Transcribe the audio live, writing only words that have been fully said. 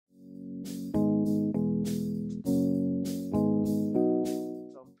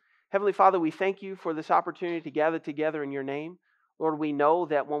Heavenly Father, we thank you for this opportunity to gather together in your name. Lord, we know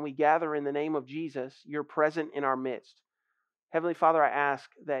that when we gather in the name of Jesus, you're present in our midst. Heavenly Father, I ask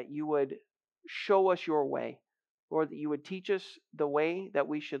that you would show us your way. Lord, that you would teach us the way that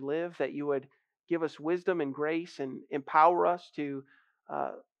we should live, that you would give us wisdom and grace and empower us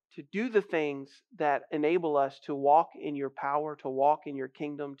uh, to do the things that enable us to walk in your power, to walk in your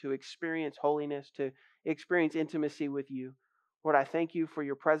kingdom, to experience holiness, to experience intimacy with you. Lord, I thank you for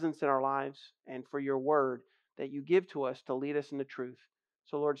your presence in our lives and for your word that you give to us to lead us into truth.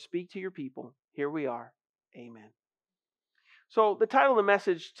 So, Lord, speak to your people. Here we are. Amen. So the title of the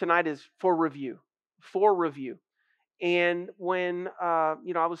message tonight is For Review. For Review. And when, I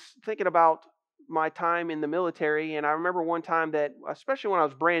was thinking about my time in the military, and I remember one time that, especially when I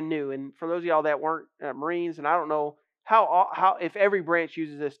was brand new, and for those of y'all that weren't Marines, and I don't know how if every branch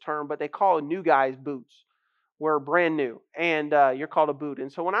uses this term, but they call new guys boots. We're brand new, and you're called a boot.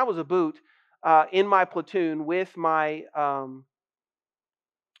 And so when I was a boot in my platoon with my uh,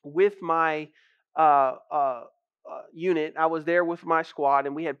 uh, unit, I was there with my squad,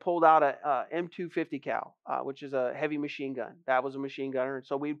 and we had pulled out a M250 cal, which is a heavy machine gun. That was a machine gunner, and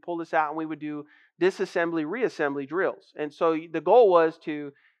so we'd pull this out, and we would do disassembly, reassembly drills. And so the goal was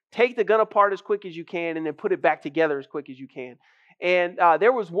to take the gun apart as quick as you can, and then put it back together as quick as you can. And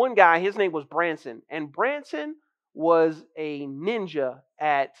there was one guy, his name was Branson, and Branson was a ninja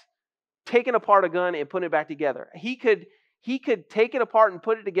at taking apart a gun and putting it back together. He could take it apart and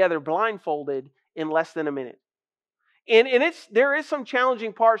put it together blindfolded in less than a minute. And there is some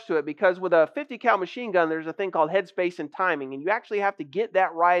challenging parts to it, because with a 50 cal machine gun, there's a thing called headspace and timing, and you actually have to get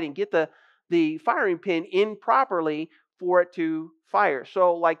that right and get the firing pin in properly for it to fire.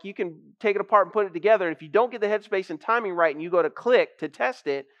 So like you can take it apart and put it together, and if you don't get the headspace and timing right and you go to click to test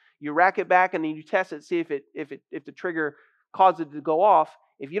it, you rack it back and then you test it, see if the trigger causes it to go off.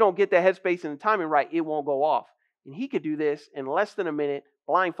 If you don't get the headspace and the timing right, it won't go off. And he could do this in less than a minute,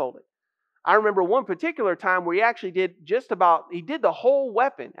 blindfolded. I remember one particular time where he actually did the whole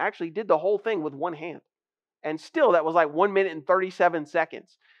weapon, actually did the whole thing with one hand. And still, that was like 1 minute and 37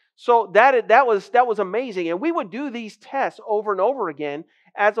 seconds. So that was amazing. And we would do these tests over and over again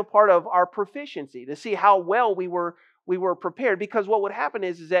as a part of our proficiency to see how well we were prepared. Because what would happen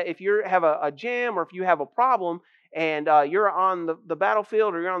is that if you have a jam or if you have a problem and you're on the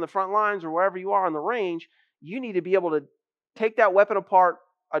battlefield or you're on the front lines or wherever you are on the range, you need to be able to take that weapon apart,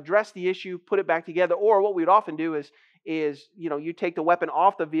 address the issue, put it back together. Or what we'd often do is you take the weapon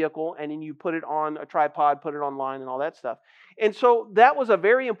off the vehicle and then you put it on a tripod, put it online and all that stuff. And so that was a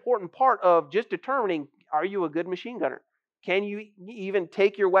very important part of just determining, are you a good machine gunner? Can you even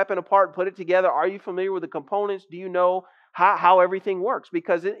take your weapon apart and put it together? Are you familiar with the components? Do you know how everything works?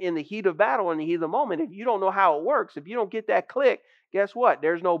 Because in the heat of battle, in the heat of the moment, if you don't know how it works, if you don't get that click, guess what?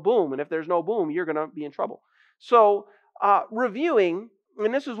 There's no boom. And if there's no boom, you're going to be in trouble. So reviewing,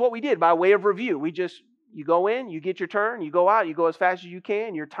 and this is what we did by way of review. You go in, you get your turn, you go out, you go as fast as you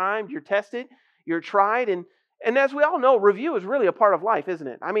can, you're timed, you're tested, you're tried. And as we all know, review is really a part of life, isn't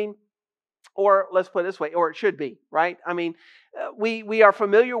it? I mean, or let's put it this way, or it should be, right? I mean, we are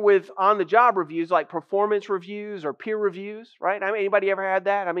familiar with on-the-job reviews like performance reviews or peer reviews, right? I mean, anybody ever had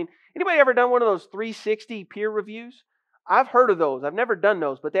that? I mean, anybody ever done one of those 360 peer reviews? I've heard of those. I've never done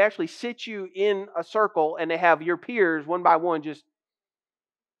those, but they actually sit you in a circle and they have your peers one by one just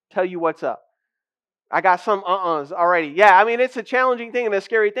tell you what's up. I got some uh-uhs already. Yeah, I mean, it's a challenging thing and a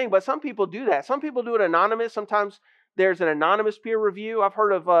scary thing, but some people do that. Some people do it anonymous. Sometimes there's an anonymous peer review. I've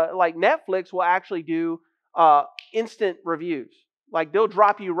heard of, like Netflix will actually do instant reviews. Like they'll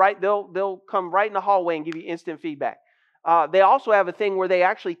drop you right, they'll come right in the hallway and give you instant feedback. They also have a thing where they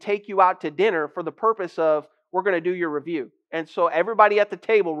actually take you out to dinner for the purpose of, we're going to do your review. And so everybody at the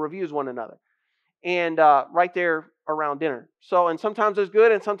table reviews one another. And right there around dinner. So, and sometimes it's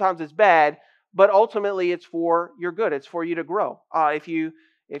good and sometimes it's bad. But ultimately, it's for your good. It's for you to grow. If you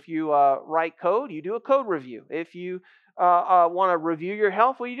write code, you do a code review. If you want to review your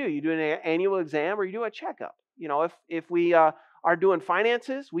health, what do? You do an annual exam or you do a checkup. You know, if we are doing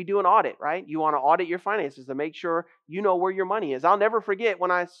finances, we do an audit, right? You want to audit your finances to make sure you know where your money is. I'll never forget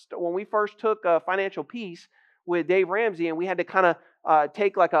when we first took Financial Peace with Dave Ramsey, and we had to kind of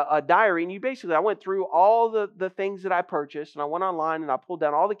take like a diary, and I went through all the things that I purchased, and I went online and I pulled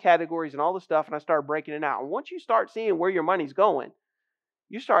down all the categories and all the stuff, and I started breaking it out. And once you start seeing where your money's going,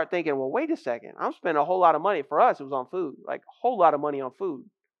 you start thinking, well, wait a second, I'm spending a whole lot of money. For us, it was on food, like a whole lot of money on food.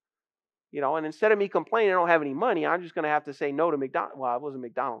 You know, and instead of me complaining I don't have any money, I'm just going to have to say no to McDonald's. Well, it wasn't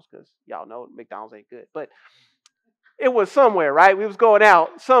McDonald's because y'all know McDonald's ain't good, but it was somewhere, right? We was going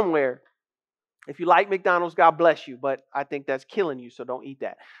out somewhere. If you like McDonald's, God bless you, but I think that's killing you, so don't eat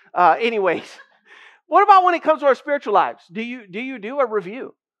that. Anyways, what about when it comes to our spiritual lives? Do you do a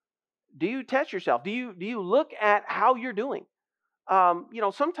review? Do you test yourself? Do you look at how you're doing?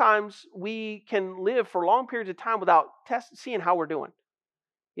 Sometimes we can live for long periods of time without seeing how we're doing.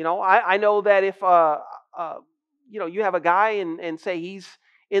 I know that if uh, you have a guy and say he's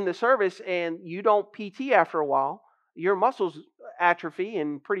in the service and you don't PT after a while, your muscles atrophy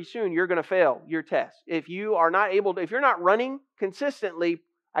and pretty soon you're going to fail your test. If you are not able to, if you're not running consistently,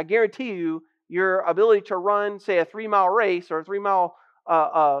 I guarantee you your ability to run, say, a 3 mile race or a 3 mile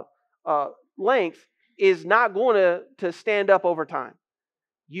uh, uh, length is not going to stand up over time.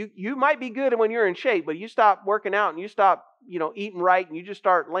 You might be good when you're in shape, but you stop working out and you stop, eating right, and you just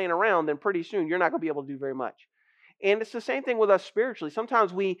start laying around, then pretty soon you're not going to be able to do very much. And it's the same thing with us spiritually.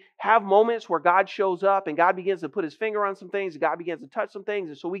 Sometimes we have moments where God shows up and God begins to put his finger on some things, and God begins to touch some things,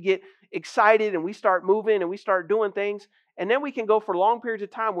 and so we get excited and we start moving and we start doing things, and then we can go for long periods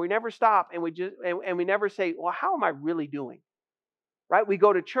of time where we never stop and we never say, well, how am I really doing? Right? We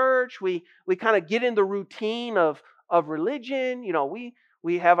go to church, we kind of get in the routine of religion.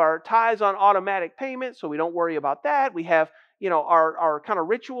 We have our tithes on automatic payment, so we don't worry about that. We have, our kind of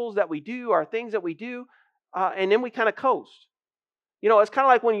rituals that we do, our things that we do, and then we kind of coast. It's kind of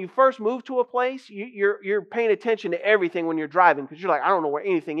like when you first move to a place, you're paying attention to everything when you're driving because you're like, I don't know where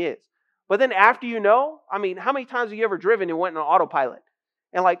anything is. But then after I mean, how many times have you ever driven and went on autopilot?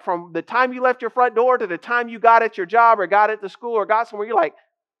 And like from the time you left your front door to the time you got at your job or got at the school or got somewhere, you're like,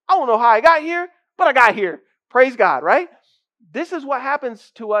 I don't know how I got here, but I got here. Praise God, right? This is what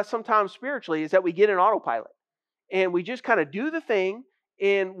happens to us sometimes spiritually, is that we get in autopilot and we just kind of do the thing,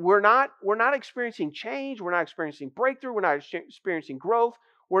 and we're not experiencing change, we're not experiencing breakthrough, we're not experiencing growth,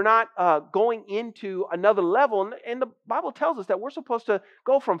 we're not going into another level. And the Bible tells us that we're supposed to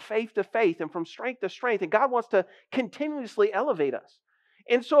go from faith to faith and from strength to strength, and God wants to continuously elevate us.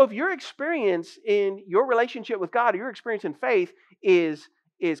 And so if your experience in your relationship with God, or your experience in faith is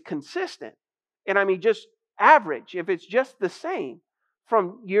consistent, and I mean just average, if it's just the same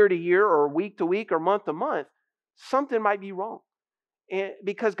from year to year or week to week or month to month, something might be wrong. And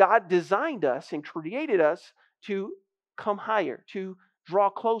because God designed us and created us to come higher, to draw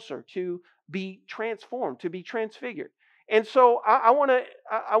closer, to be transformed, to be transfigured. And so I want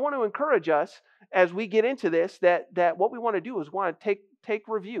to encourage us as we get into this, that what we want to do is want to take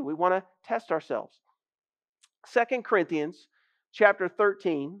review. We want to test ourselves. 2 Corinthians chapter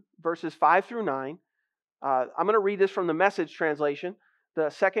 13, verses 5 through 9. I'm going to read this from the Message translation. The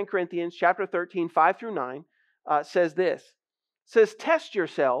 2 Corinthians chapter 13, 5 through 9 says this. It says, test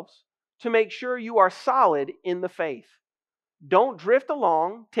yourselves to make sure you are solid in the faith. Don't drift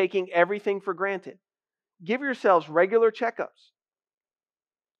along, taking everything for granted. Give yourselves regular checkups.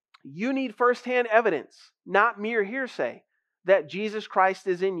 You need firsthand evidence, not mere hearsay, that Jesus Christ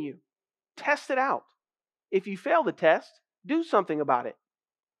is in you. Test it out. If you fail the test, do something about it.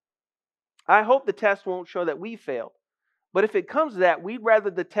 I hope the test won't show that we failed. But if it comes to that, we'd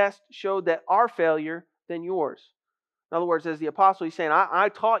rather the test showed that our failure than yours. In other words, as the apostle, he's saying, I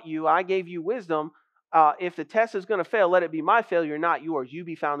taught you, I gave you wisdom. If the test is going to fail, let it be my failure, not yours. You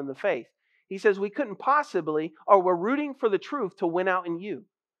be found in the faith. He says we couldn't possibly, or we're rooting for the truth to win out in you.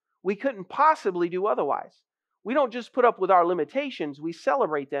 We couldn't possibly do otherwise. We don't just put up with our limitations, we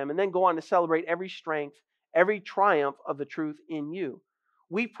celebrate them and then go on to celebrate every strength, every triumph of the truth in you.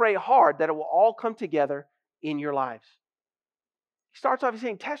 We pray hard that it will all come together in your lives. He starts off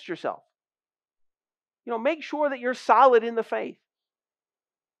saying, test yourself. Make sure that you're solid in the faith.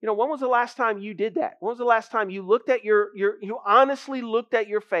 When was the last time you did that? When was the last time you looked at you honestly looked at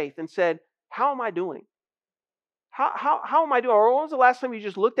your faith and said, how am I doing? How am I doing? Or when was the last time you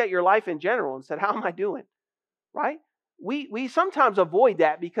just looked at your life in general and said, how am I doing? Right? We sometimes avoid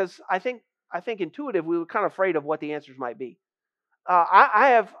that because I think intuitive we were kind of afraid of what the answers might be.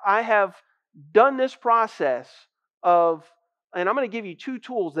 I have done this process of, and I'm going to give you two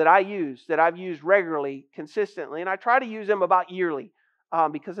tools that I've used regularly, consistently, and I try to use them about yearly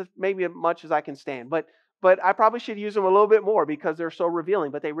because it's maybe as much as I can stand. But I probably should use them a little bit more because they're so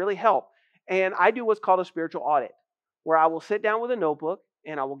revealing, but they really help. And I do what's called a spiritual audit, where I will sit down with a notebook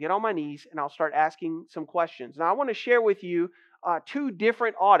and I will get on my knees and I'll start asking some questions. Now I want to share with you two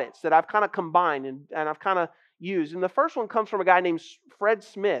different audits that I've kind of combined and I've kind of used. And the first one comes from a guy named Fred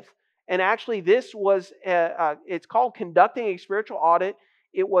Smith. And actually this was, it's called Conducting a Spiritual Audit.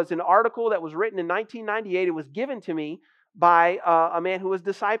 It was an article that was written in 1998. It was given to me by a man who was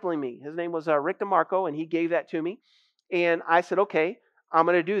discipling me. His name was Rick DeMarco, and he gave that to me. And I said, okay, I'm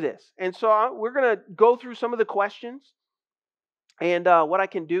going to do this. And so we're going to go through some of the questions. And what I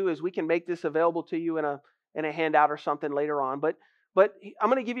can do is we can make this available to you in a handout or something later on. But I'm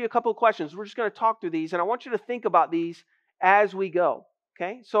going to give you a couple of questions. We're just going to talk through these, and I want you to think about these as we go.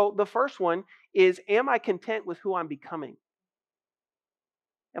 Okay? So the first one is, am I content with who I'm becoming?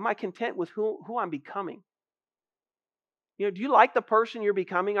 Am I content with who I'm becoming? Do you like the person you're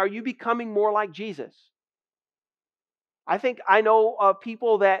becoming? Are you becoming more like Jesus? I think I know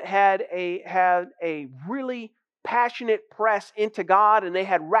people that had a really passionate press into God, and they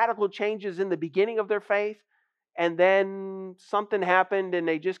had radical changes in the beginning of their faith, and then something happened, and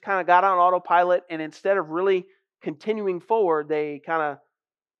they just kind of got on autopilot, and instead of really continuing forward, they kind of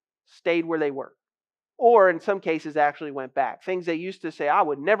stayed where they were. Or in some cases actually went back. Things they used to say, I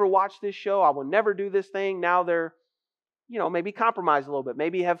would never watch this show, I would never do this thing. Now they're, maybe compromised a little bit.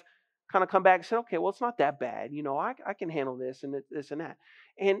 Maybe have kind of come back and said, okay, well, it's not that bad. I can handle this and this and that.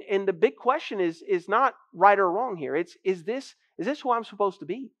 And the big question is not right or wrong here. It's is this who I'm supposed to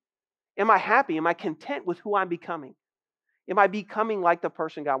be? Am I happy? Am I content with who I'm becoming? Am I becoming like the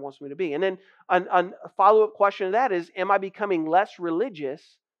person God wants me to be? And then a follow-up question to that is, am I becoming less religious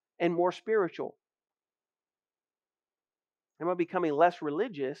and more spiritual? Am I becoming less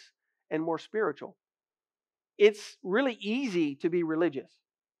religious and more spiritual? It's really easy to be religious.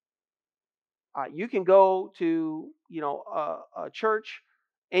 You can go to a church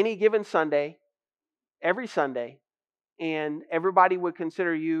any given Sunday, every Sunday, and everybody would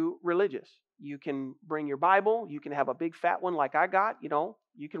consider you religious. You can bring your Bible. You can have a big fat one like I got.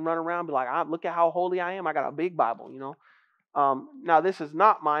 You can run around and be like, look at how holy I am. I got a big Bible. Now this is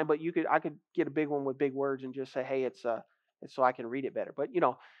not mine, but I could get a big one with big words and just say, hey, it's so I can read it better. But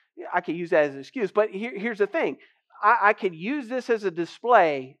I could use that as an excuse. But here's the thing: I could use this as a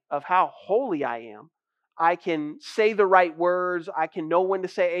display of how holy I am. I can say the right words. I can know when to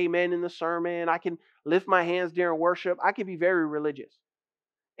say amen in the sermon. I can lift my hands during worship. I can be very religious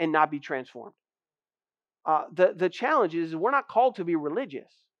and not be transformed. The challenge is we're not called to be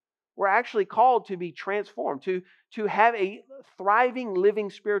religious. We're actually called to be transformed, to have a thriving, living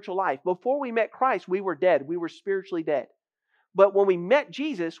spiritual life. Before we met Christ, we were dead. We were spiritually dead. But when we met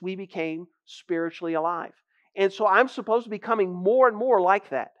Jesus, we became spiritually alive. And so I'm supposed to be becoming more and more like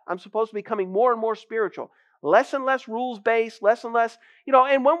that. I'm supposed to be becoming more and more spiritual. Less and less rules based, less and less,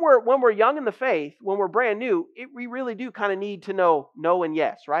 and when we're young in the faith, when we're brand new, we really do kind of need to know no and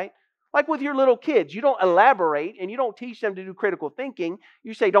yes, right? Like with your little kids, you don't elaborate and you don't teach them to do critical thinking.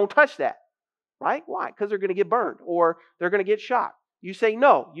 You say, don't touch that, right? Why? Because they're going to get burned or they're going to get shot. You say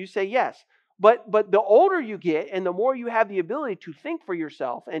no, you say yes. But the older you get and the more you have the ability to think for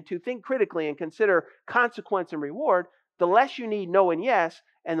yourself and to think critically and consider consequence and reward, the less you need no and yes,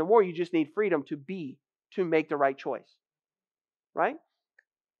 and the more you just need freedom to make the right choice. Right?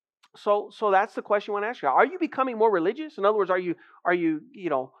 So that's the question I want to ask you. Are you becoming more religious? In other words, are you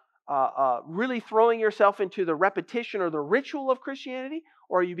really throwing yourself into the repetition or the ritual of Christianity,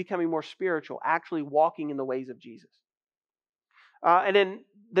 or are you becoming more spiritual, actually walking in the ways of Jesus? And then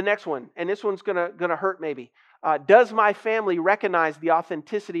the next one, and this one's gonna hurt maybe. Does my family recognize the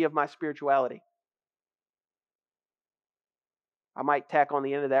authenticity of my spirituality? I might tack on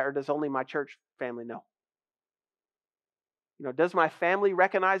the end of that, or does only my church family know? Does my family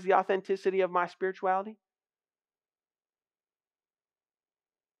recognize the authenticity of my spirituality?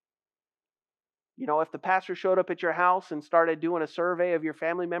 If the pastor showed up at your house and started doing a survey of your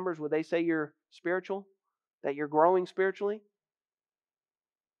family members, would they say you're spiritual? That you're growing spiritually?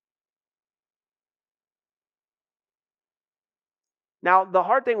 Now, the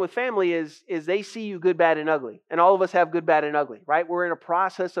hard thing with family is they see you good, bad, and ugly. And all of us have good, bad, and ugly, right? We're in a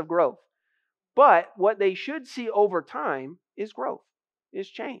process of growth. But what they should see over time is growth, is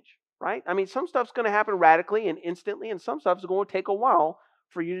change, right? I mean, some stuff's going to happen radically and instantly, and some stuff's going to take a while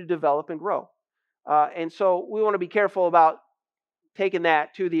for you to develop and grow. And so we want to be careful about taking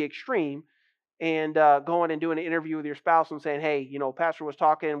that to the extreme and going and doing an interview with your spouse and saying, hey, pastor was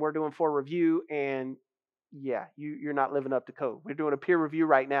talking, we're doing for review, and yeah, you're not living up to code. We're doing a peer review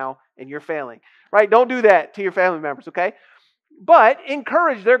right now, and you're failing, right? Don't do that to your family members, okay? But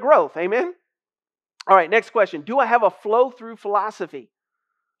encourage their growth, amen? All right, next question. Do I have a flow-through philosophy?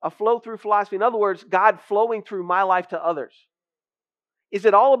 A flow-through philosophy. In other words, God flowing through my life to others. Is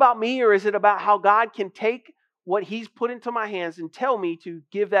it all about me, or is it about how God can take what He's put into my hands and tell me to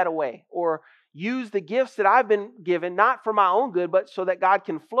give that away, or use the gifts that I've been given, not for my own good, but so that God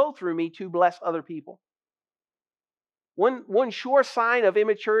can flow through me to bless other people? One sure sign of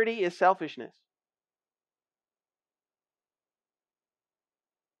immaturity is selfishness.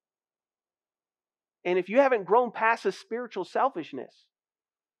 And if you haven't grown past a spiritual selfishness,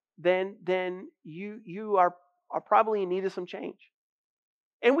 then you are are probably in need of some change.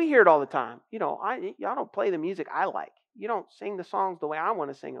 And we hear it all the time. Y'all don't play the music I like. You don't sing the songs the way I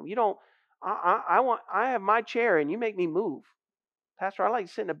want to sing them. You don't. I have my chair and you make me move. Pastor, I like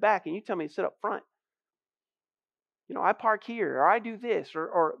to sit in the back and you tell me to sit up front. I park here, or I do this,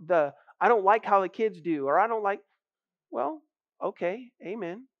 or I don't like how the kids do, or I don't like. Well, okay,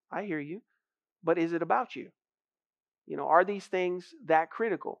 amen. I hear you. But is it about you? Are these things that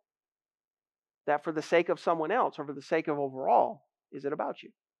critical? That for the sake of someone else or for the sake of overall, is it about you?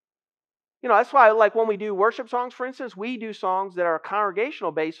 That's why, like when we do worship songs, for instance, we do songs that are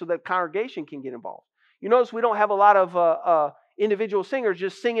congregational based so that congregation can get involved. You notice we don't have a lot of individual singers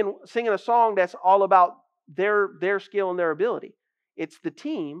just singing a song that's all about their skill and their ability. It's the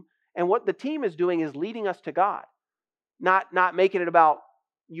team, and what the team is doing is leading us to God, not making it about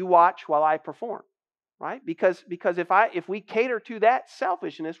you watch while I perform, right? Because if we cater to that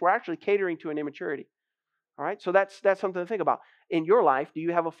selfishness, we're actually catering to an immaturity. All right, so that's something to think about. In your life, do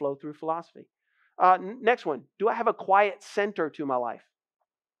you have a flow-through philosophy? Next one, do I have a quiet center to my life?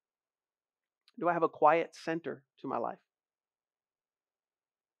 Do I have a quiet center to my life?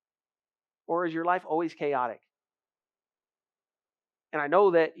 Or is your life always chaotic? And I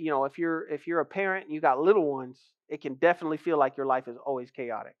know that, if you're a parent and you got little ones, it can definitely feel like your life is always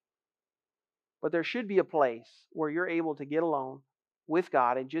chaotic. But there should be a place where you're able to get alone with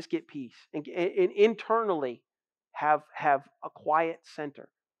God and just get peace and internally have a quiet center,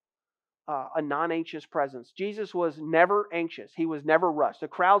 a non-anxious presence. Jesus was never anxious. He was never rushed. The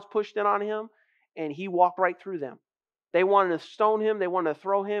crowds pushed in on him and he walked right through them. They wanted to stone him. They wanted to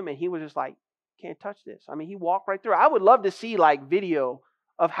throw him. And he was just like, can't touch this. I mean, he walked right through. I would love to see like video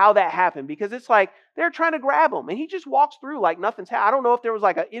of how that happened, because it's like they're trying to grab him and he just walks through like nothing's happened. I don't know if there was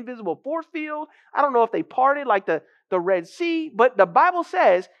like an invisible force field. I don't know if they parted like the Red Sea, but the Bible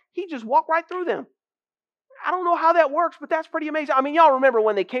says he just walked right through them. I don't know how that works, but that's pretty amazing. I mean, y'all remember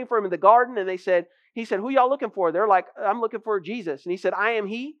when they came for him in the garden and he said, who y'all looking for? They're like, I'm looking for Jesus. And he said, I am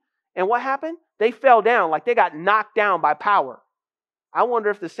he. And what happened? They fell down, like they got knocked down by power. I wonder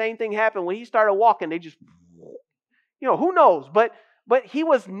if the same thing happened when he started walking. They just, who knows? But he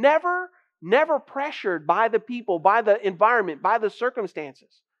was never pressured by the people, by the environment, by the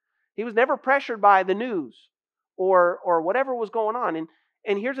circumstances. He was never pressured by the news or whatever was going on.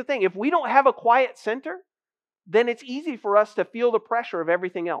 And here's the thing. If we don't have a quiet center, then it's easy for us to feel the pressure of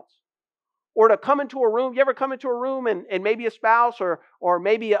everything else. Or to come into a room. You ever come into a room and maybe a spouse or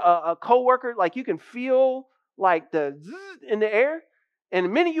maybe a coworker, like you can feel like the zzz in the air. And the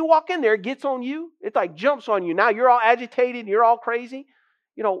minute you walk in there, it gets on you. It like jumps on you. Now you're all agitated. You're all crazy.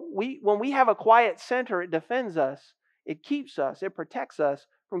 When we have a quiet center, it defends us. It keeps us. It protects us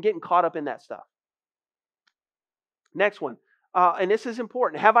from getting caught up in that stuff. Next one. And this is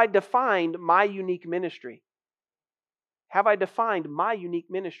important. Have I defined my unique ministry? Have I defined my unique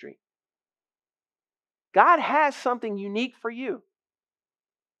ministry? God has something unique for you.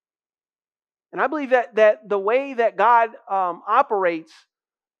 And I believe that the way that God operates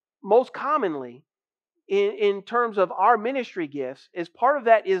most commonly in terms of our ministry gifts is part of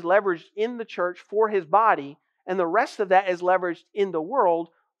that is leveraged in the church for his body, and the rest of that is leveraged in the world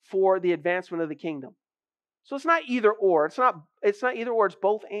for the advancement of the kingdom. So it's not either or. It's not either or. It's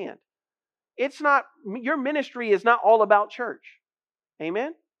both and. It's not, your ministry is not all about church.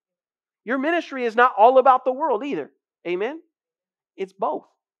 Amen? Your ministry is not all about the world either. Amen? It's both.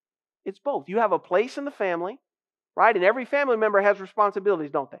 It's both. You have a place in the family, right? And every family member has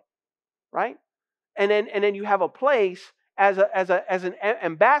responsibilities, don't they? Right? And then you have a place as an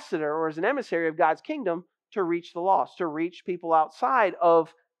ambassador or as an emissary of God's kingdom to reach the lost, to reach people outside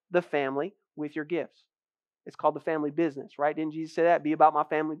of the family with your gifts. It's called the family business, right? Didn't Jesus say that? Be about my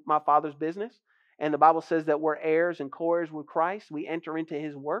family, my Father's business. And the Bible says that we're heirs and co-heirs with Christ. We enter into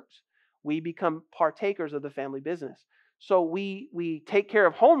his works. We become partakers of the family business. So we take care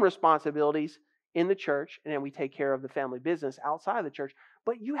of home responsibilities in the church, and then we take care of the family business outside of the church.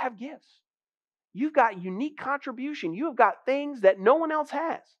 But you have gifts. You've got unique contribution. You have got things that no one else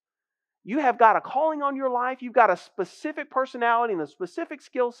has. You have got a calling on your life. You've got a specific personality and a specific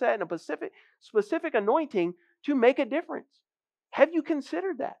skill set and a specific anointing to make a difference. Have you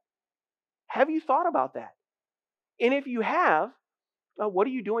considered that? Have you thought about that? And if you have, what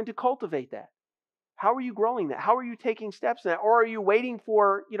are you doing to cultivate that? How are you growing that? How are you taking steps in that? Or are you waiting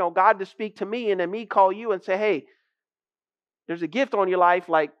for, God to speak to me and then me call you and say, hey, there's a gift on your life,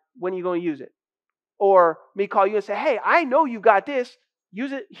 like, when are you going to use it? Or me call you and say, hey, I know you got this,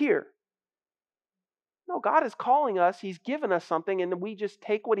 use it here. No, God is calling us. He's given us something, and we just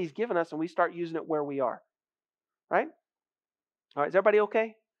take what he's given us and we start using it where we are. Right? All right, is everybody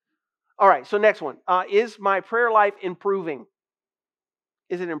okay? All right, so next one. Is my prayer life improving?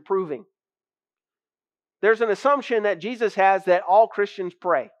 Is it improving? There's an assumption that Jesus has that all Christians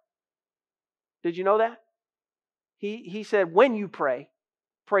pray. Did you know that? He said, when you pray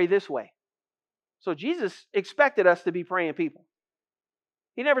this way. So Jesus expected us to be praying people.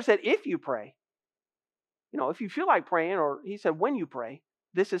 He never said, if you pray. If you feel like praying, or he said, when you pray,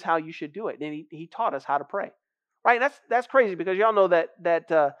 this is how you should do it. And he taught us how to pray. Right? That's crazy, because y'all know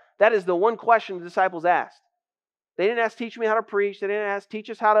that is the one question the disciples asked. They didn't ask, teach me how to preach. They didn't ask,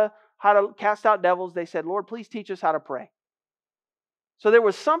 teach us how to cast out devils. They said, Lord, please teach us how to pray. So there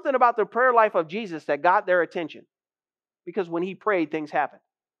was something about the prayer life of Jesus that got their attention, because when he prayed, things happened.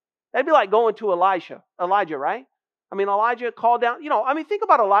 That'd be like going to Elijah, right? Elijah called down, think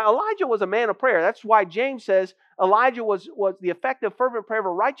about Elijah. Elijah was a man of prayer. That's why James says Elijah was the effective, fervent prayer of a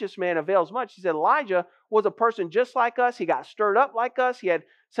righteous man avails much. He said Elijah was a person just like us. He got stirred up like us. He had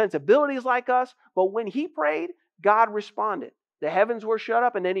sensibilities like us. But when he prayed, God responded. The heavens were shut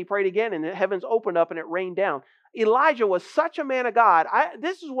up, and then he prayed again, and the heavens opened up, and it rained down. Elijah was such a man of God.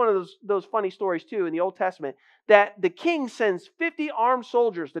 This is one of those funny stories, too, in the Old Testament, that the king sends 50 armed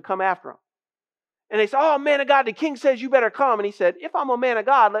soldiers to come after him. And they say, oh, man of God, the king says you better come. And he said, if I'm a man of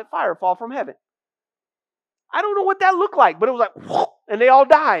God, let fire fall from heaven. I don't know what that looked like, but it was like, whoosh, and they all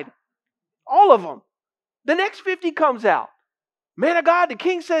died. All of them. The next 50 comes out. Man of God, the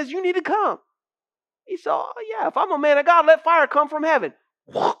king says you need to come. He said, oh, yeah, if I'm a man of God, let fire come from heaven.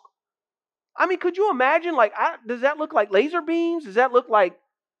 Whoosh. Could you imagine? Does that look like laser beams? Does that look like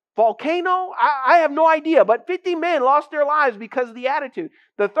volcano? I have no idea. But 50 men lost their lives because of the attitude.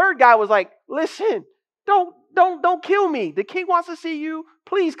 The third guy was like, listen, don't kill me. The king wants to see you.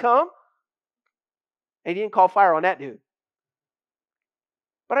 Please come. And he didn't call fire on that dude.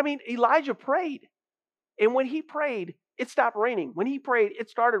 But Elijah prayed. And when he prayed, it stopped raining. When he prayed, it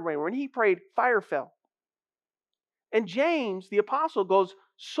started raining. When he prayed, fire fell. And James, the apostle, goes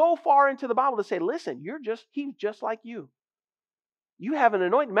so far into the Bible to say, listen, he's just like you. You have an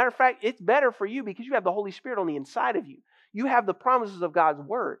anointing. Matter of fact, it's better for you because you have the Holy Spirit on the inside of you. You have the promises of God's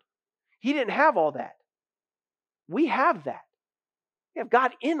word. He didn't have all that. We have that. We have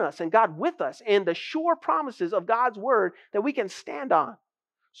God in us and God with us, and the sure promises of God's word that we can stand on.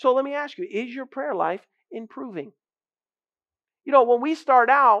 So let me ask you, is your prayer life improving? When we start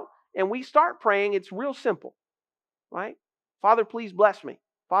out and we start praying, it's real simple, right? Father, please bless me.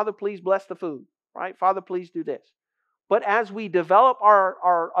 Father, please bless the food, right? Father, please do this. But as we develop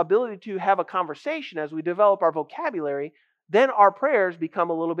our ability to have a conversation, as we develop our vocabulary, then our prayers become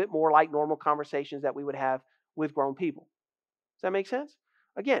a little bit more like normal conversations that we would have with grown people. Does that make sense?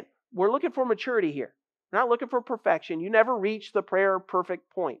 Again, we're looking for maturity here. We're not looking for perfection. You never reach the prayer perfect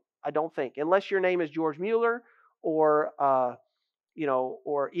point, I don't think, unless your name is George Mueller or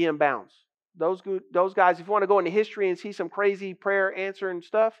Ian Bounds. Those guys, if you want to go into history and see some crazy prayer answering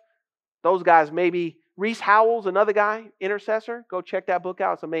stuff, those guys, maybe Reese Howells, another guy, intercessor. Go check that book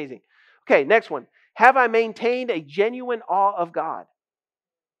out. It's amazing. Okay, next one. Have I maintained a genuine awe of God?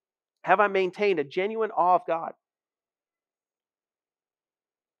 Have I maintained a genuine awe of God?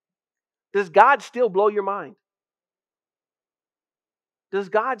 Does God still blow your mind? Does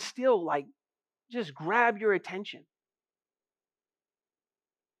God still just grab your attention?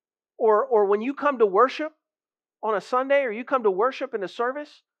 Or when you come to worship on a Sunday, or you come to worship in a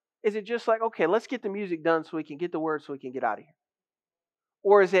service, is it just like, okay, let's get the music done so we can get the word so we can get out of here?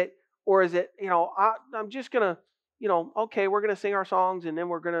 Or is it, I'm just going to, okay, we're going to sing our songs and then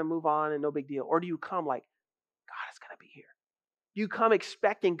we're going to move on and no big deal? Or do you come like, God is going to be here? Do you come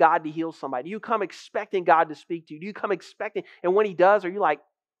expecting God to heal somebody? Do you come expecting God to speak to you? Do you come expecting, and when he does, are you like,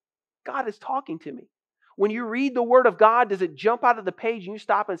 God is talking to me? When you read the word of God, does it jump out of the page and you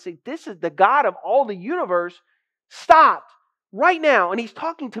stop and say, this is the God of all the universe stopped right now and he's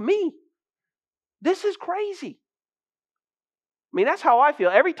talking to me? This is crazy. That's how I feel.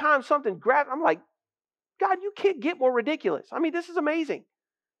 Every time something grabs, I'm like, God, you can't get more ridiculous. This is amazing.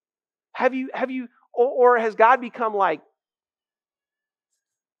 Have you, or has God become like,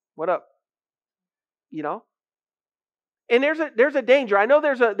 what up? And there's a danger. I know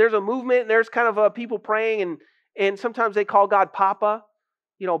there's a movement and there's kind of people praying and sometimes they call God Papa,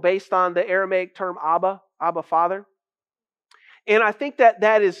 based on the Aramaic term Abba Father. And I think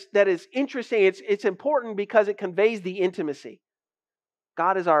that is interesting. It's important because it conveys the intimacy.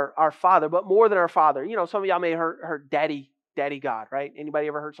 God is our Father, but more than our Father. Some of y'all may have heard Daddy God, right? Anybody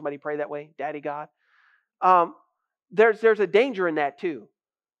ever heard somebody pray that way? Daddy God. There's a danger in that too,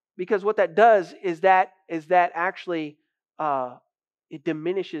 because what that does is that actually it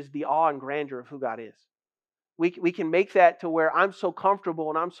diminishes the awe and grandeur of who God is. We can make that to where I'm so comfortable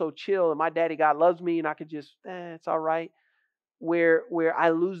and I'm so chill and my daddy God loves me and I could just, it's all right. Where I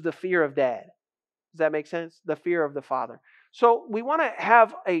lose the fear of dad. Does that make sense? The fear of the Father. So we want to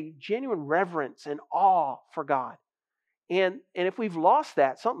have a genuine reverence and awe for God. And if we've lost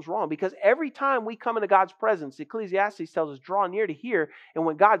that, something's wrong. Because every time we come into God's presence, Ecclesiastes tells us, draw near to hear. And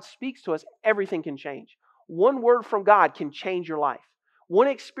when God speaks to us, everything can change. One word from God can change your life. One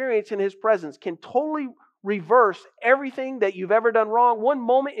experience in His presence can totally reverse everything that you've ever done wrong. One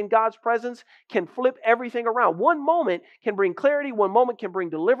moment in God's presence can flip everything around. One moment can bring clarity. One moment can bring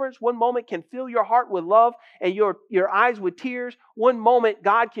deliverance. One moment can fill your heart with love and your eyes with tears. One moment,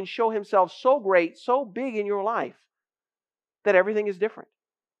 God can show Himself so great, so big in your life that everything is different.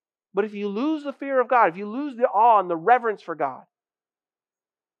 But if you lose the fear of God, if you lose the awe and the reverence for God,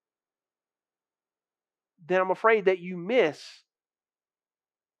 then I'm afraid that you miss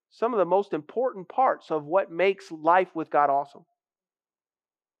some of the most important parts of what makes life with God awesome.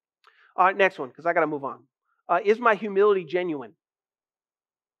 All right, next one, because I got to move on. Is my humility genuine?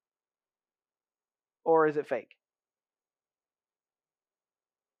 Or is it fake?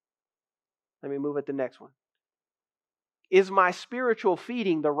 Let me move at the next one. Is my spiritual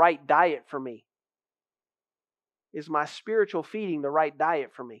feeding the right diet for me? Is my spiritual feeding the right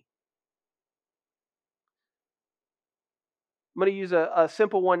diet for me? I'm going to use a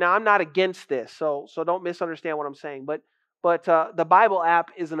simple one. Now, I'm not against this, so don't misunderstand what I'm saying. But the Bible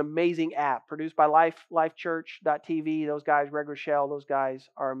app is an amazing app produced by lifechurch.tv. Those guys, Greg Rochelle, those guys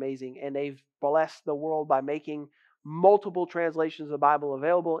are amazing. And they've blessed the world by making multiple translations of the Bible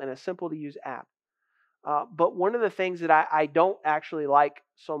available in a simple-to-use app. But one of the things that I don't actually like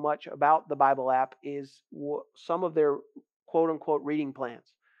so much about the Bible app is some of their quote-unquote reading plans.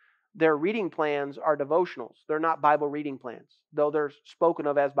 Their reading plans are devotionals. They're not Bible reading plans, though they're spoken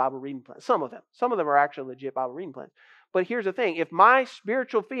of as Bible reading plans. Some of them are actually legit Bible reading plans. But here's the thing. If my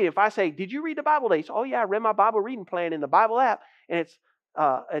spiritual feed, if I say, did you read the Bible today? Oh, yeah, I read my Bible reading plan in the Bible app. And it's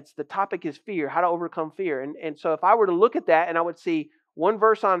the topic is fear, how to overcome fear. And so if I were to look at that and I would see one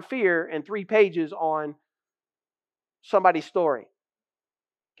verse on fear and 3 pages on somebody's story.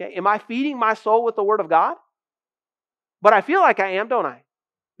 Okay, am I feeding my soul with the Word of God? But I feel like I am, don't I?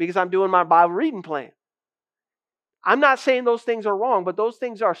 Because I'm doing my Bible reading plan. I'm not saying those things are wrong, but those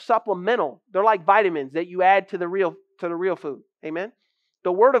things are supplemental. They're like vitamins that you add to the real food. Amen.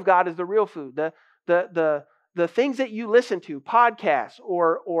 The Word of God is the real food. The things that you listen to, podcasts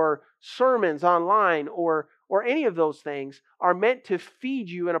or sermons online or any of those things are meant to feed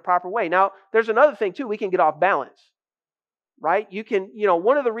you in a proper way. Now, there's another thing too. We can get off balance. Right?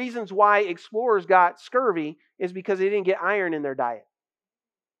 One of the reasons why explorers got scurvy is because they didn't get iron in their diet.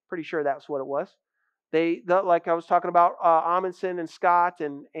 Pretty sure that's what it was. Like I was talking about Amundsen and Scott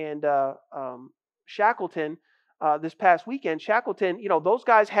and Shackleton this past weekend. Shackleton, those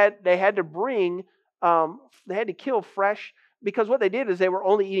guys had to bring, they had to kill fresh, because what they did is they were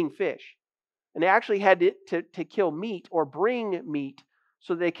only eating fish. And they actually had to kill meat or bring meat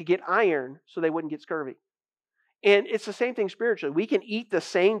so they could get iron so they wouldn't get scurvy. And it's the same thing spiritually. We can eat the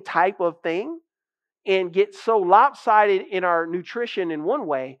same type of thing and get so lopsided in our nutrition in one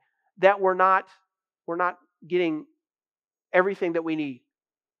way that we're not getting everything that we need.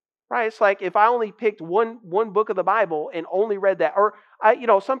 Right? It's like if I only picked one book of the Bible and only read that, or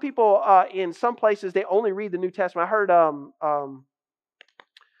some people in some places they only read the New Testament. I heard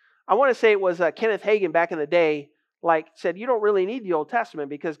I want to say it was Kenneth Hagin back in the day, said you don't really need the Old Testament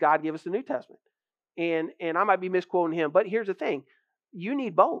because God gave us the New Testament. And I might be misquoting him, but here's the thing. You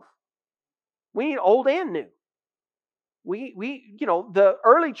need both. We need old and new. The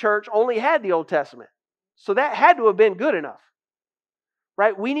early church only had the Old Testament. So that had to have been good enough.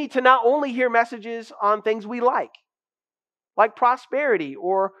 Right? We need to not only hear messages on things we like prosperity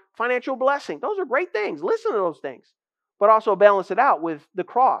or financial blessing. Those are great things. Listen to those things. But also balance it out with the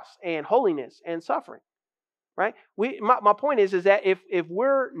cross and holiness and suffering. Right? My point is that if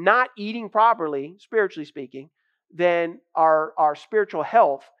we're not eating properly, spiritually speaking, then our spiritual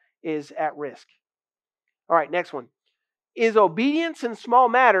health is at risk. All right, next one. Is obedience in small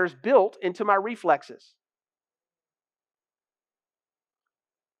matters built into my reflexes?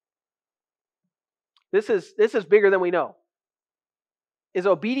 This is bigger than we know. Is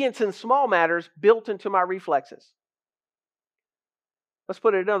obedience in small matters built into my reflexes? Let's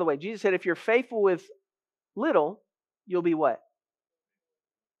put it another way. Jesus said, if you're faithful with little, you'll be what?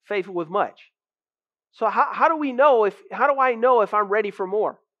 Faithful with much. So how do I know if I'm ready for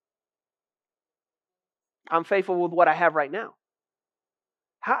more? I'm faithful with what I have right now.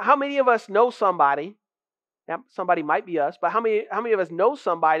 How many of us know somebody, Somebody might be us, but how many of us know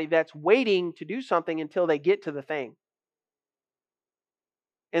somebody that's waiting to do something until they get to the thing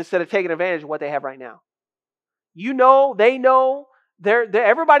instead of taking advantage of what they have right now? You know, they know,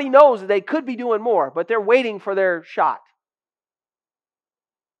 everybody knows that they could be doing more, but they're waiting for their shot.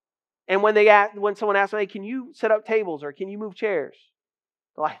 And when someone asks me, hey, can you set up tables or can you move chairs?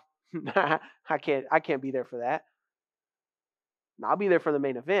 They're like, nah, I can't be there for that. No, I'll be there for the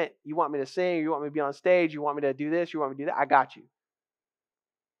main event. You want me to sing, you want me to be on stage, you want me to do this, you want me to do that, I got you.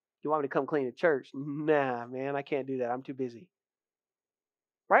 You want me to come clean the church? Nah, man, I can't do that. I'm too busy.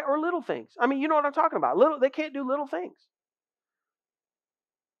 Right? Or little things. I mean, you know what I'm talking about. They can't do little things.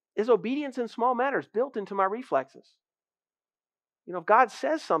 Is obedience in small matters built into my reflexes? You know, if God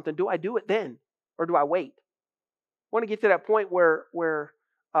says something, do I do it then? Or do I wait? I want to get to that point where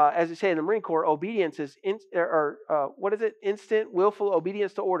as they say in the Marine Corps, obedience is, what is it? Instant, willful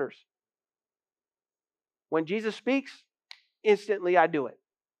obedience to orders. When Jesus speaks, instantly I do it.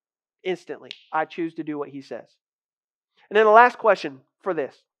 Instantly, I choose to do what he says. And then the last question for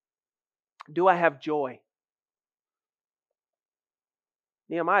this. Do I have joy?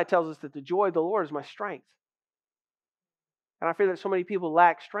 Nehemiah tells us that the joy of the Lord is my strength. And I fear that so many people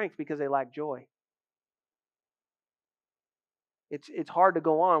lack strength because they lack joy. It's hard to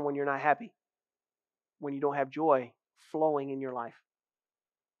go on when you're not happy, when you don't have joy flowing in your life.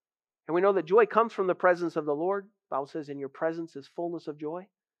 And we know that joy comes from the presence of the Lord. The Bible says, in your presence is fullness of joy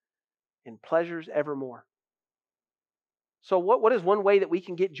and pleasures evermore. So what is one way that we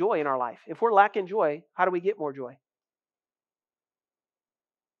can get joy in our life? If we're lacking joy, how do we get more joy?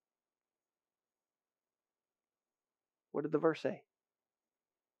 What did the verse say?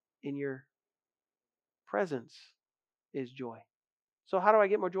 In your presence is joy. So how do I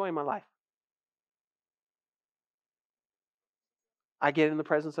get more joy in my life? I get in the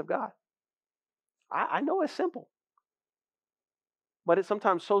presence of God. I know it's simple. But it's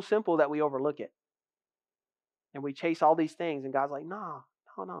sometimes so simple that we overlook it. And we chase all these things and God's like, no.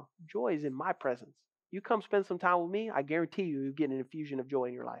 Joy is in my presence. You come spend some time with me, I guarantee you get an infusion of joy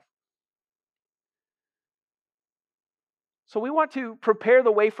in your life. So we want to prepare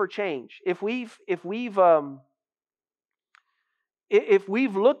the way for change. If we've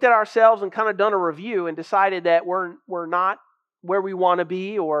looked at ourselves and kind of done a review and decided that we're not where we want to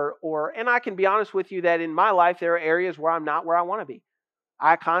be, and I can be honest with you that in my life there are areas where I'm not where I want to be.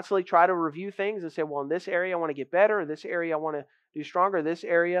 I constantly try to review things and say, well, in this area I want to get better, in this area I want to do stronger, this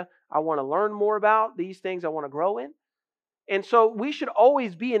area I want to learn more about, these things I want to grow in. And so we should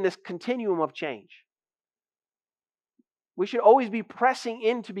always be in this continuum of change. We should always be pressing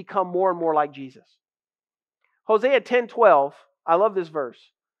in to become more and more like Jesus. Hosea 10:12, I love this verse.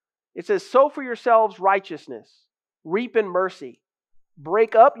 It says, sow for yourselves righteousness, reap in mercy,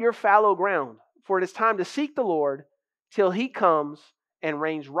 break up your fallow ground, for it is time to seek the Lord till he comes and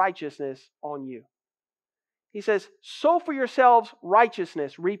rains righteousness on you. He says, sow for yourselves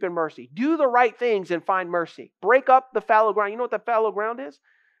righteousness, reap in mercy. Do the right things and find mercy. Break up the fallow ground. You know what the fallow ground is?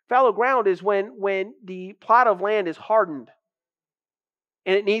 Fallow ground is when the plot of land is hardened.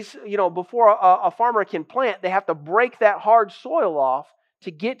 And it needs, before a farmer can plant, they have to break that hard soil off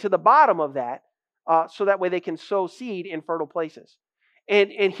to get to the bottom of that, so that way they can sow seed in fertile places.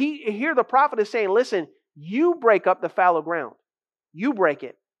 And here the prophet is saying, listen, you break up the fallow ground. You break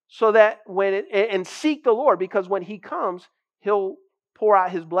it. So that and seek the Lord, because when he comes, he'll pour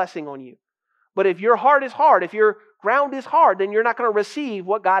out his blessing on you. But if your heart is hard, if your ground is hard, then you're not going to receive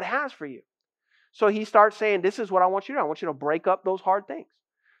what God has for you. So he starts saying, this is what I want you to do. I want you to break up those hard things.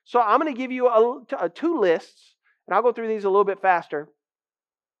 So I'm going to give you two lists, and I'll go through these a little bit faster.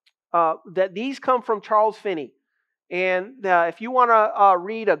 That these come from Charles Finney. And if you want to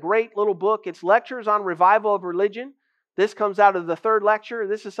read a great little book, it's Lectures on Revival of Religion. This comes out of the third lecture.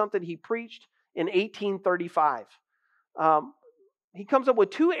 This is something he preached in 1835. He comes up with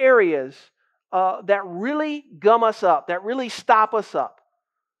two areas that really gum us up, that really stop us up.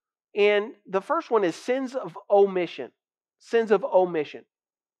 And the first one is sins of omission. Sins of omission.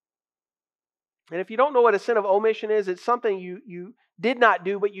 And if you don't know what a sin of omission is, it's something you did not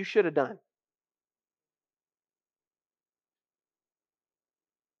do, but you should have done.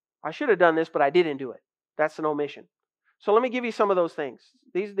 I should have done this, but I didn't do it. That's an omission. So let me give you some of those things.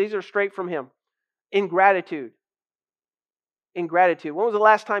 These are straight from him. Ingratitude. Ingratitude. When was the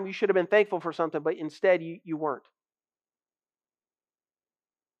last time you should have been thankful for something, but instead you weren't?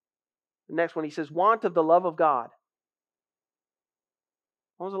 The next one, he says, want of the love of God.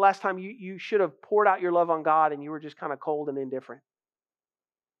 When was the last time you should have poured out your love on God and you were just kind of cold and indifferent?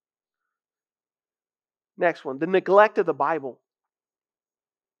 Next one, the neglect of the Bible.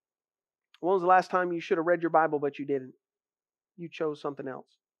 When was the last time you should have read your Bible but you didn't? You chose something else.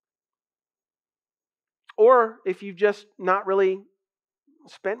 Or if you've just not really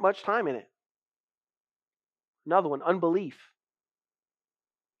spent much time in it. Another one, unbelief.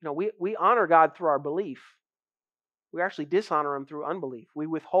 We honor God through our belief. We actually dishonor Him through unbelief. We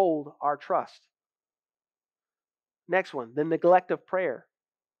withhold our trust. Next one, the neglect of prayer.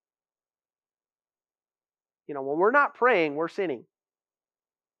 When we're not praying, we're sinning,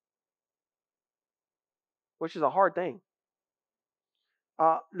 which is a hard thing.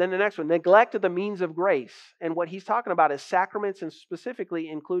 Then the next one, neglect of the means of grace. And what he's talking about is sacraments, and specifically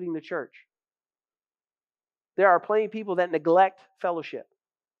including the church. There are plenty of people that neglect fellowship.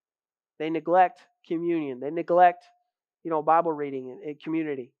 They neglect communion. They neglect, Bible reading and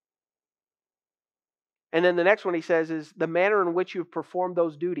community. And then the next one he says is the manner in which you've performed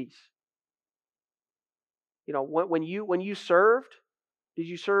those duties. When you served, did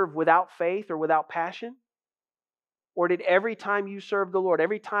you serve without faith or without passion? Or did every time you serve the Lord,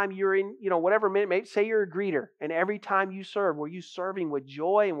 every time you're in, whatever minute, maybe say you're a greeter, and every time you serve, were you serving with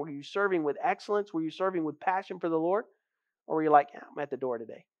joy, and were you serving with excellence? Were you serving with passion for the Lord? Or were you like, I'm at the door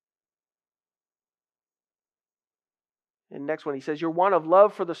today? And next one, he says, you're one of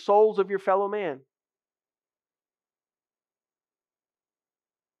love for the souls of your fellow man.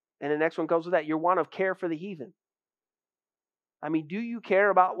 And the next one goes with that. You're one of care for the heathen. I mean, do you care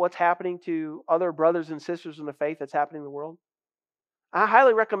about what's happening to other brothers and sisters in the faith that's happening in the world? I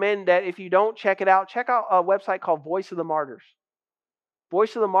highly recommend that if you don't check it out, check out a website called Voice of the Martyrs.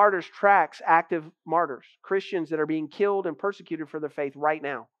 Voice of the Martyrs tracks active martyrs, Christians that are being killed and persecuted for their faith right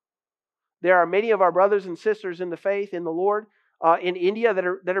now. There are many of our brothers and sisters in the faith, in the Lord, in India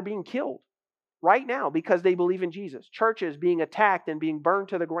that are being killed right now because they believe in Jesus. Churches being attacked and being burned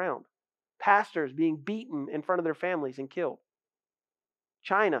to the ground. Pastors being beaten in front of their families and killed.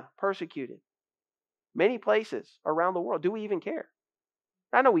 China, persecuted. Many places around the world. Do we even care?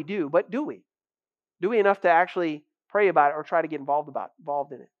 I know we do, but do we? Do we enough to actually pray about it or try to get involved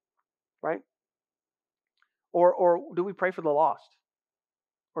in it? Right? Or do we pray for the lost?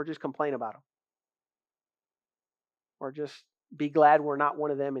 Or just complain about them? Or just be glad we're not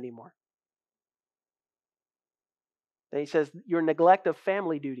one of them anymore? Then he says, your neglect of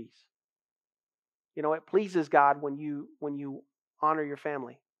family duties. It pleases God when you honor your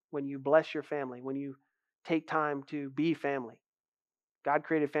family, when you bless your family, when you take time to be family. God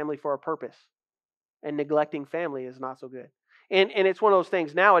created family for a purpose. And neglecting family is not so good. And it's one of those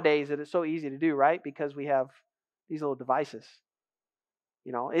things nowadays that it's so easy to do, right? Because we have these little devices.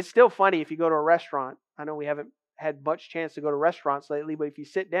 It's still funny if you go to a restaurant. I know we haven't had much chance to go to restaurants lately, but if you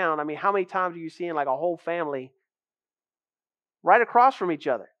sit down, I mean, how many times are you seeing like a whole family right across from each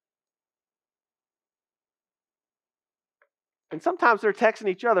other? And sometimes they're texting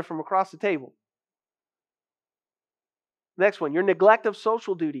each other from across the table. Next one, your neglect of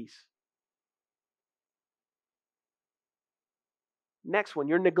social duties. Next one,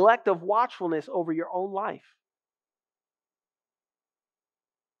 your neglect of watchfulness over your own life.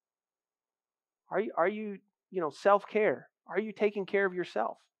 Are you self-care? Are you taking care of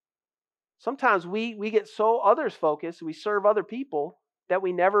yourself? Sometimes we get so others focused, we serve other people that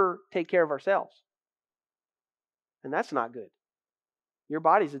we never take care of ourselves. And that's not good. Your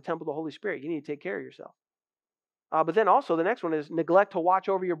body's a temple of the Holy Spirit. You need to take care of yourself. But then also the next one is neglect to watch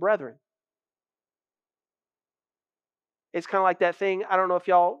over your brethren. It's kind of like that thing, I don't know if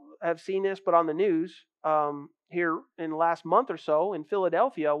y'all have seen this, but on the news here in the last month or so in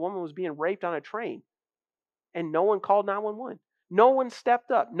Philadelphia, a woman was being raped on a train. And no one called 911. No one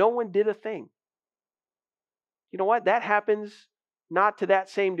stepped up. No one did a thing. You know what? That happens not to that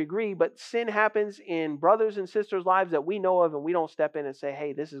same degree, but sin happens in brothers and sisters' lives that we know of, and we don't step in and say,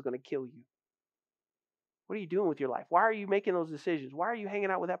 hey, this is going to kill you. What are you doing with your life? Why are you making those decisions? Why are you hanging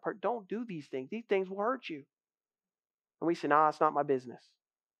out with that person? Don't do these things. These things will hurt you. And we say, nah, it's not my business.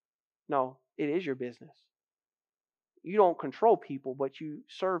 No, it is your business. You don't control people, but you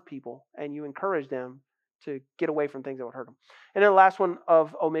serve people and you encourage them to get away from things that would hurt them. And then the last one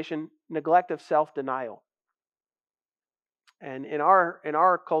of omission, neglect of self-denial. And in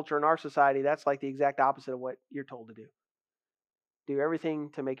our culture, in our society, that's like the exact opposite of what you're told to do. Do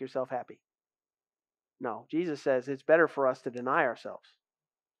everything to make yourself happy. No, Jesus says it's better for us to deny ourselves.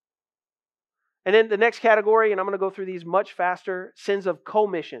 And then the next category, and I'm going to go through these much faster, sins of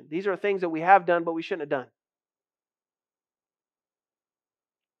commission. These are things that we have done, but we shouldn't have done.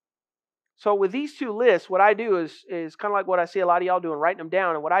 So with these two lists, what I do is kind of like what I see a lot of y'all doing, writing them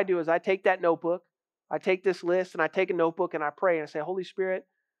down. And what I do is I take that notebook, I take this list, and I take a notebook and I pray and I say, Holy Spirit,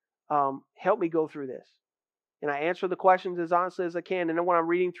 help me go through this. and I answer the questions as honestly as I can. And then when I'm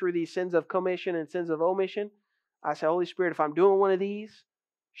reading through these sins of commission and sins of omission, I say, Holy Spirit, if I'm doing one of these,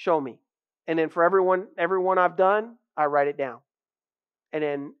 show me. And then for everyone I've done, I write it down.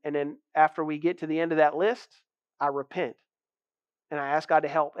 And then after we get to the end of that list, I repent. And I ask God to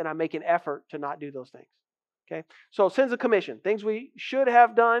help. And I make an effort to not do those things. Okay? So sins of commission, things we should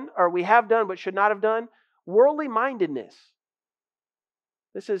have done or we have done but should not have done. Worldly mindedness.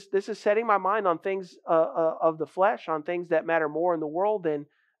 This is setting my mind on things of the flesh, on things that matter more in the world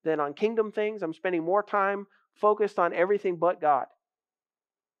than on kingdom things. I'm spending more time focused on everything but God.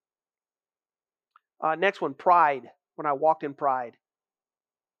 Next one, pride. When I walked in pride.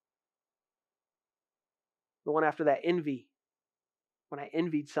 The one after that, envy. When I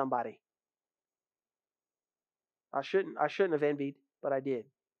envied somebody. I shouldn't have envied, but I did.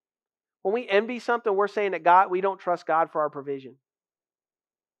 When we envy something, we're saying that we don't trust God for our provision.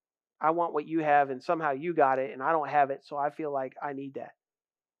 I want what you have, and somehow you got it, and I don't have it, so I feel like I need that.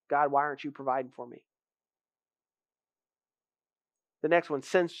 God, why aren't you providing for me? The next one,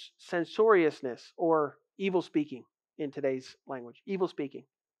 censoriousness or evil speaking in today's language. Evil speaking.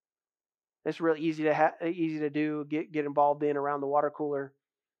 It's real easy to do. Get involved in around the water cooler,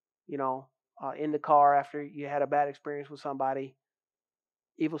 in the car after you had a bad experience with somebody.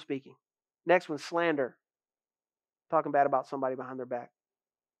 Evil speaking. Next one, slander. Talking bad about somebody behind their back.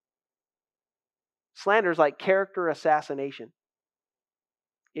 Slander is like character assassination.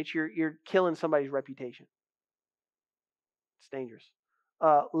 It's you're killing somebody's reputation. It's dangerous.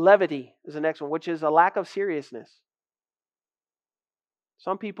 Levity is the next one, which is a lack of seriousness.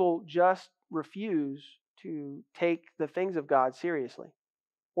 Some people just refuse to take the things of God seriously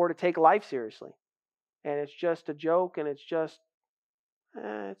or to take life seriously. And it's just a joke and it's just,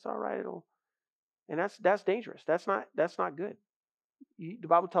 it's all right. And that's dangerous. That's not good. The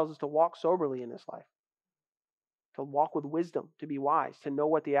Bible tells us to walk soberly in this life, to walk with wisdom, to be wise, to know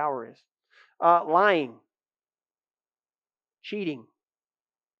what the hour is. Lying, cheating,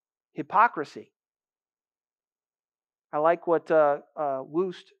 hypocrisy. I like what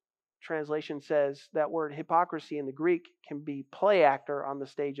Woost translation says. That word hypocrisy in the Greek can be play actor on the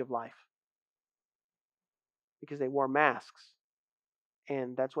stage of life because they wore masks.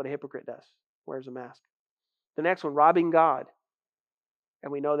 And that's what a hypocrite does, wears a mask. The next one, robbing God.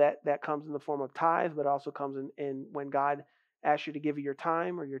 And we know that comes in the form of tithe, but also comes in when God asks you to give your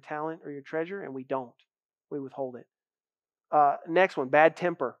time or your talent or your treasure, and we don't. We withhold it. Next one, bad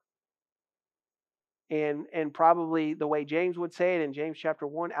temper. And probably the way James would say it in James chapter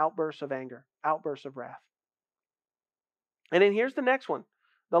 1, outbursts of anger, outbursts of wrath. And then here's the next one,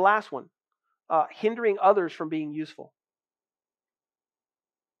 the last one, hindering others from being useful.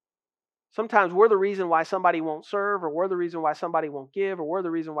 Sometimes we're the reason why somebody won't serve, or we're the reason why somebody won't give, or we're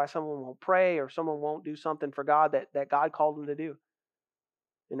the reason why someone won't pray, or someone won't do something for God that God called them to do.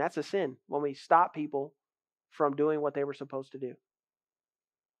 And that's a sin when we stop people from doing what they were supposed to do.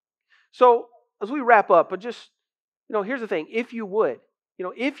 So as we wrap up, but just, here's the thing. If you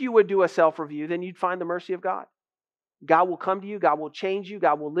would do a self-review, then you'd find the mercy of God. God will come to you. God will change you.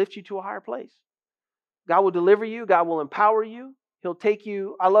 God will lift you to a higher place. God will deliver you. God will empower you. He'll take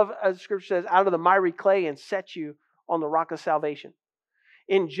you, I love, as the scripture says, out of the miry clay and set you on the rock of salvation.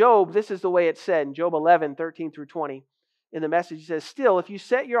 In Job, this is the way it's said, in Job 11, 13 through 20. In the Message, it says, still, if you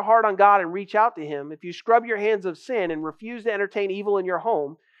set your heart on God and reach out to Him, if you scrub your hands of sin and refuse to entertain evil in your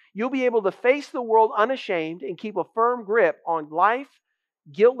home, you'll be able to face the world unashamed and keep a firm grip on life,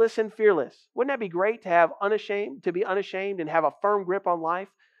 guiltless and fearless. Wouldn't that be great to be unashamed and have a firm grip on life,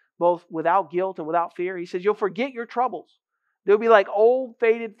 both without guilt and without fear? He says, you'll forget your troubles. They'll be like old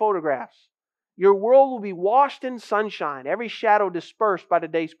faded photographs. Your world will be washed in sunshine, every shadow dispersed by the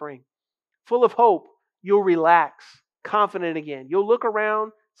day spring. Full of hope, you'll relax, confident again. You'll look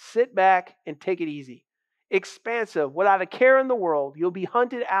around, sit back, and take it easy. Expansive, without a care in the world, you'll be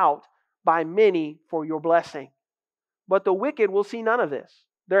hunted out by many for your blessing. But the wicked will see none of this.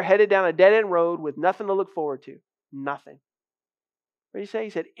 They're headed down a dead-end road with nothing to look forward to. Nothing. What did he say? He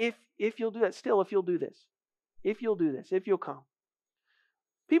said, if you'll do that, still, if you'll do this. If you'll do this, if you'll come.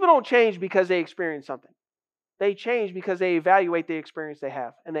 People don't change because they experience something. They change because they evaluate the experience they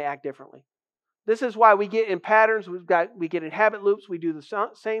have and they act differently. This is why we get in patterns, we get in habit loops, we do the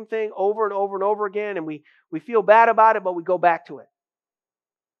same thing over and over and over again, and we feel bad about it, but we go back to it.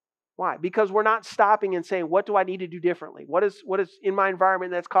 Why? Because we're not stopping and saying, what do I need to do differently? What is in my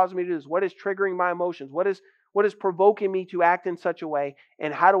environment that's causing me to do this? What is triggering my emotions? What is provoking me to act in such a way?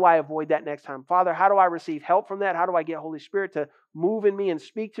 And how do I avoid that next time? Father, how do I receive help from that? How do I get Holy Spirit to move in me and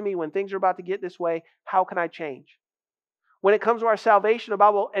speak to me when things are about to get this way? How can I change? When it comes to our salvation, the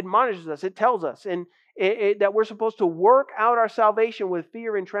Bible admonishes us. It tells us that we're supposed to work out our salvation with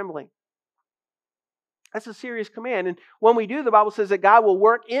fear and trembling. That's a serious command. And when we do, the Bible says that God will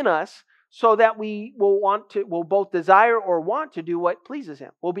work in us so that we will both desire or want to do what pleases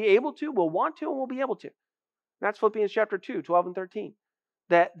Him. We'll be able to, we'll want to, and we'll be able to. That's Philippians chapter 2, 12 and 13.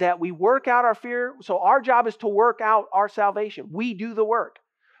 That we work out our fear. So our job is to work out our salvation. We do the work.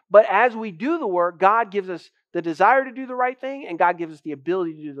 But as we do the work, God gives us the desire to do the right thing, and God gives us the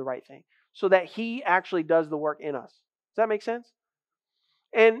ability to do the right thing so that He actually does the work in us. Does that make sense?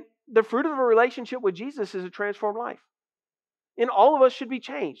 And the fruit of a relationship with Jesus is a transformed life. And all of us should be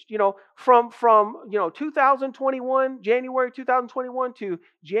changed. From 2021, January 2021 to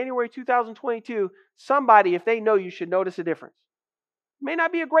January 2022, somebody, if they know you, should notice a difference. It may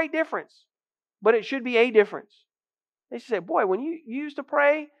not be a great difference, but it should be a difference. They should say, boy, when you used to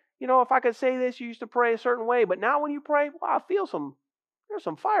pray, if I could say this, you used to pray a certain way, but now when you pray, wow, I feel there's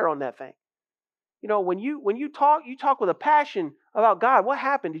some fire on that thing. When you talk with a passion about God. What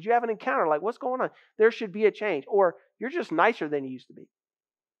happened? Did you have an encounter? Like, what's going on? There should be a change. Or you're just nicer than you used to be.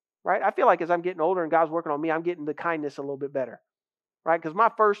 Right? I feel like as I'm getting older and God's working on me, I'm getting the kindness a little bit better. Right? Because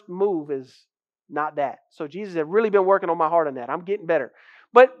my first move is not that. So Jesus has really been working on my heart on that. I'm getting better.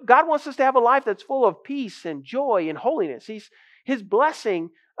 But God wants us to have a life that's full of peace and joy and holiness. His blessing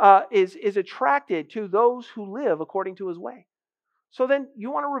is attracted to those who live according to His way. So then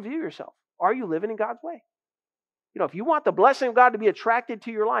you want to review yourself. Are you living in God's way? If you want the blessing of God to be attracted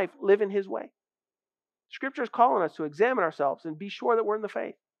to your life, live in His way. Scripture is calling us to examine ourselves and be sure that we're in the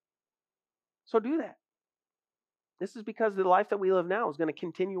faith. So do that. This is because the life that we live now is going to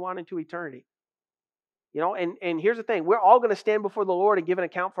continue on into eternity. And here's the thing. We're all going to stand before the Lord and give an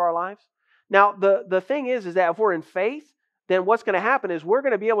account for our lives. Now, the thing is that if we're in faith, then what's going to happen is we're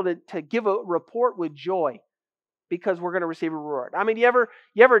going to be able to give a report with joy because we're going to receive a reward. I mean, you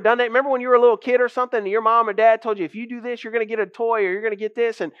ever done that? Remember when you were a little kid or something and your mom or dad told you, if you do this, you're going to get a toy or you're going to get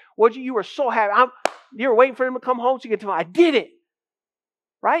this. And you were so happy. You were waiting for them to come home so you get to know, I did it.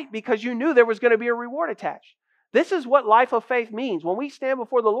 Right? Because you knew there was going to be a reward attached. This is what life of faith means. When we stand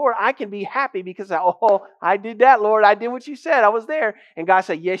before the Lord, I can be happy because, I did that, Lord. I did what you said. I was there. And God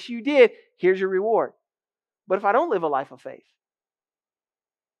said, yes, you did. Here's your reward. But if I don't live a life of faith,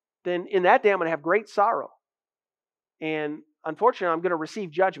 then in that day I'm going to have great sorrow. And unfortunately, I'm going to receive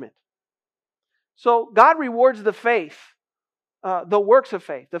judgment. So God rewards the faith, the works of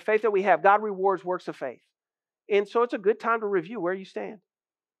faith, the faith that we have. God rewards works of faith. And so it's a good time to review where you stand.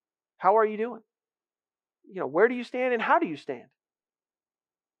 How are you doing? Where do you stand and how do you stand?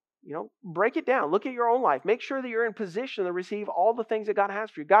 Break it down. Look at your own life. Make sure that you're in position to receive all the things that God has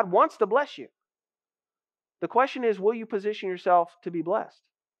for you. God wants to bless you. The question is, will you position yourself to be blessed?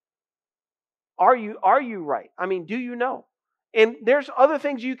 Are you right? I mean, do you know? And there's other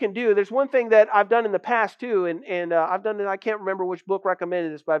things you can do. There's one thing that I've done in the past too, and I've done it. I can't remember which book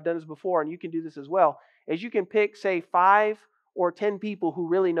recommended this, but I've done this before, and you can do this as well. Is you can pick, say, 5 or 10 people who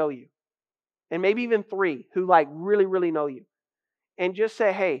really know you, and maybe even 3 who really, really know you, and just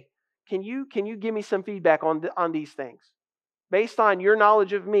say, hey, can you give me some feedback on these things based on your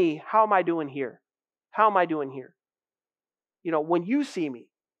knowledge of me? How am I doing here? How am I doing here? When you see me.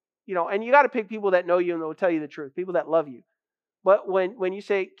 And you got to pick people that know you and will tell you the truth, people that love you. But when you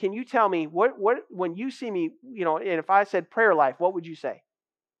say, can you tell me what when you see me, and if I said prayer life, what would you say?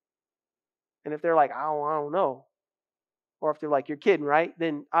 And if they're like, I don't know. Or if they're like, you're kidding, right?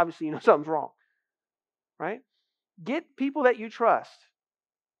 Then obviously something's wrong. Right? Get people that you trust.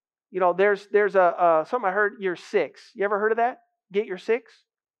 There's something I heard, you're 6. You ever heard of that? Get your 6.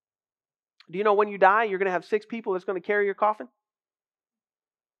 Do you know when you die, you're going to have 6 people that's going to carry your coffin?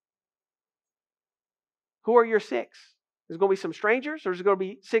 Who are your 6? There's going to be some strangers, or is it going to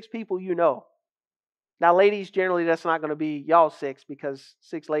be 6 people you know? Now, ladies, generally that's not going to be y'all 6 because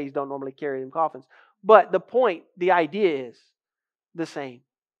 6 ladies don't normally carry them coffins. But the idea is the same.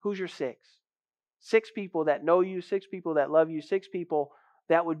 Who's your 6? 6 people that know you, 6 people that love you, 6 people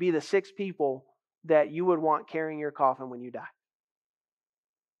that would be the 6 people that you would want carrying your coffin when you die.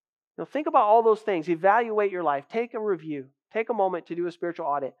 Now, think about all those things. Evaluate your life. Take a review. Take a moment to do a spiritual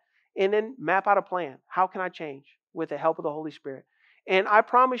audit. And then map out a plan. How can I change with the help of the Holy Spirit? And I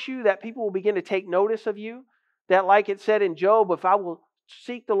promise you that people will begin to take notice of you. That like it said in Job, if I will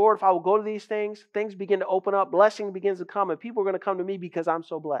seek the Lord, if I will go to these things begin to open up. Blessing begins to come. And people are going to come to me because I'm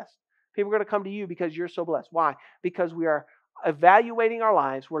so blessed. People are going to come to you because you're so blessed. Why? Because we are evaluating our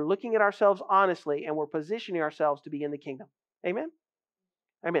lives. We're looking at ourselves honestly. And we're positioning ourselves to be in the kingdom. Amen?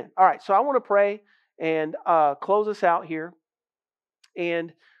 Amen. All right. So I want to pray and close us out here.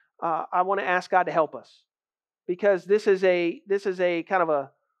 And I want to ask God to help us. because this is a kind of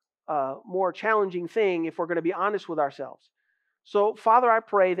a more challenging thing if we're going to be honest with ourselves. So, Father, I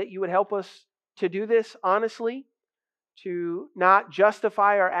pray that you would help us to do this honestly, to not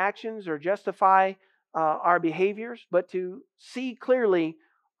justify our actions or justify our behaviors, but to see clearly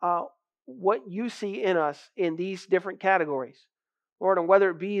uh, what you see in us in these different categories. Lord, and whether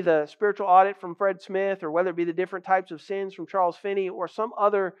it be the spiritual audit from Fred Smith, or whether it be the different types of sins from Charles Finney, or some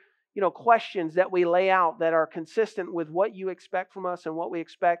other questions that we lay out that are consistent with what you expect from us and what we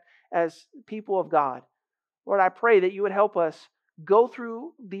expect as people of God. Lord, I pray that you would help us go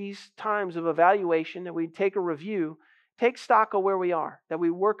through these times of evaluation, that we take a review, take stock of where we are, that we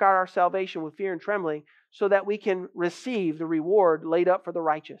work out our salvation with fear and trembling so that we can receive the reward laid up for the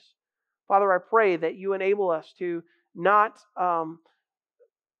righteous. Father, I pray that you enable us to not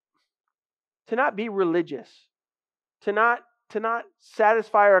be religious, to not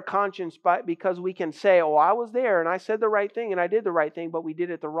satisfy our conscience because we can say, "Oh, I was there and I said the right thing and I did the right thing," but we did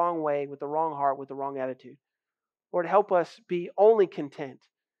it the wrong way, with the wrong heart, with the wrong attitude. Lord, help us be only content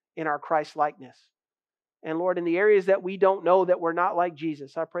in our Christ likeness. And Lord, in the areas that we don't know that we're not like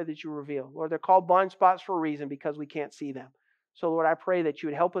Jesus, I pray that you reveal. Lord, they're called blind spots for a reason, because we can't see them. So Lord, I pray that you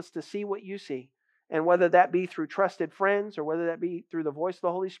would help us to see what you see. And whether that be through trusted friends, or whether that be through the voice of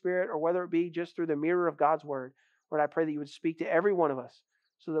the Holy Spirit, or whether it be just through the mirror of God's Word, Lord, I pray that you would speak to every one of us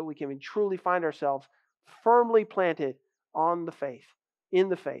so that we can truly find ourselves firmly planted on the faith, in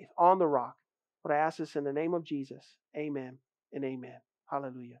the faith, on the rock. Lord, I ask this in the name of Jesus. Amen and amen.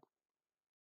 Hallelujah.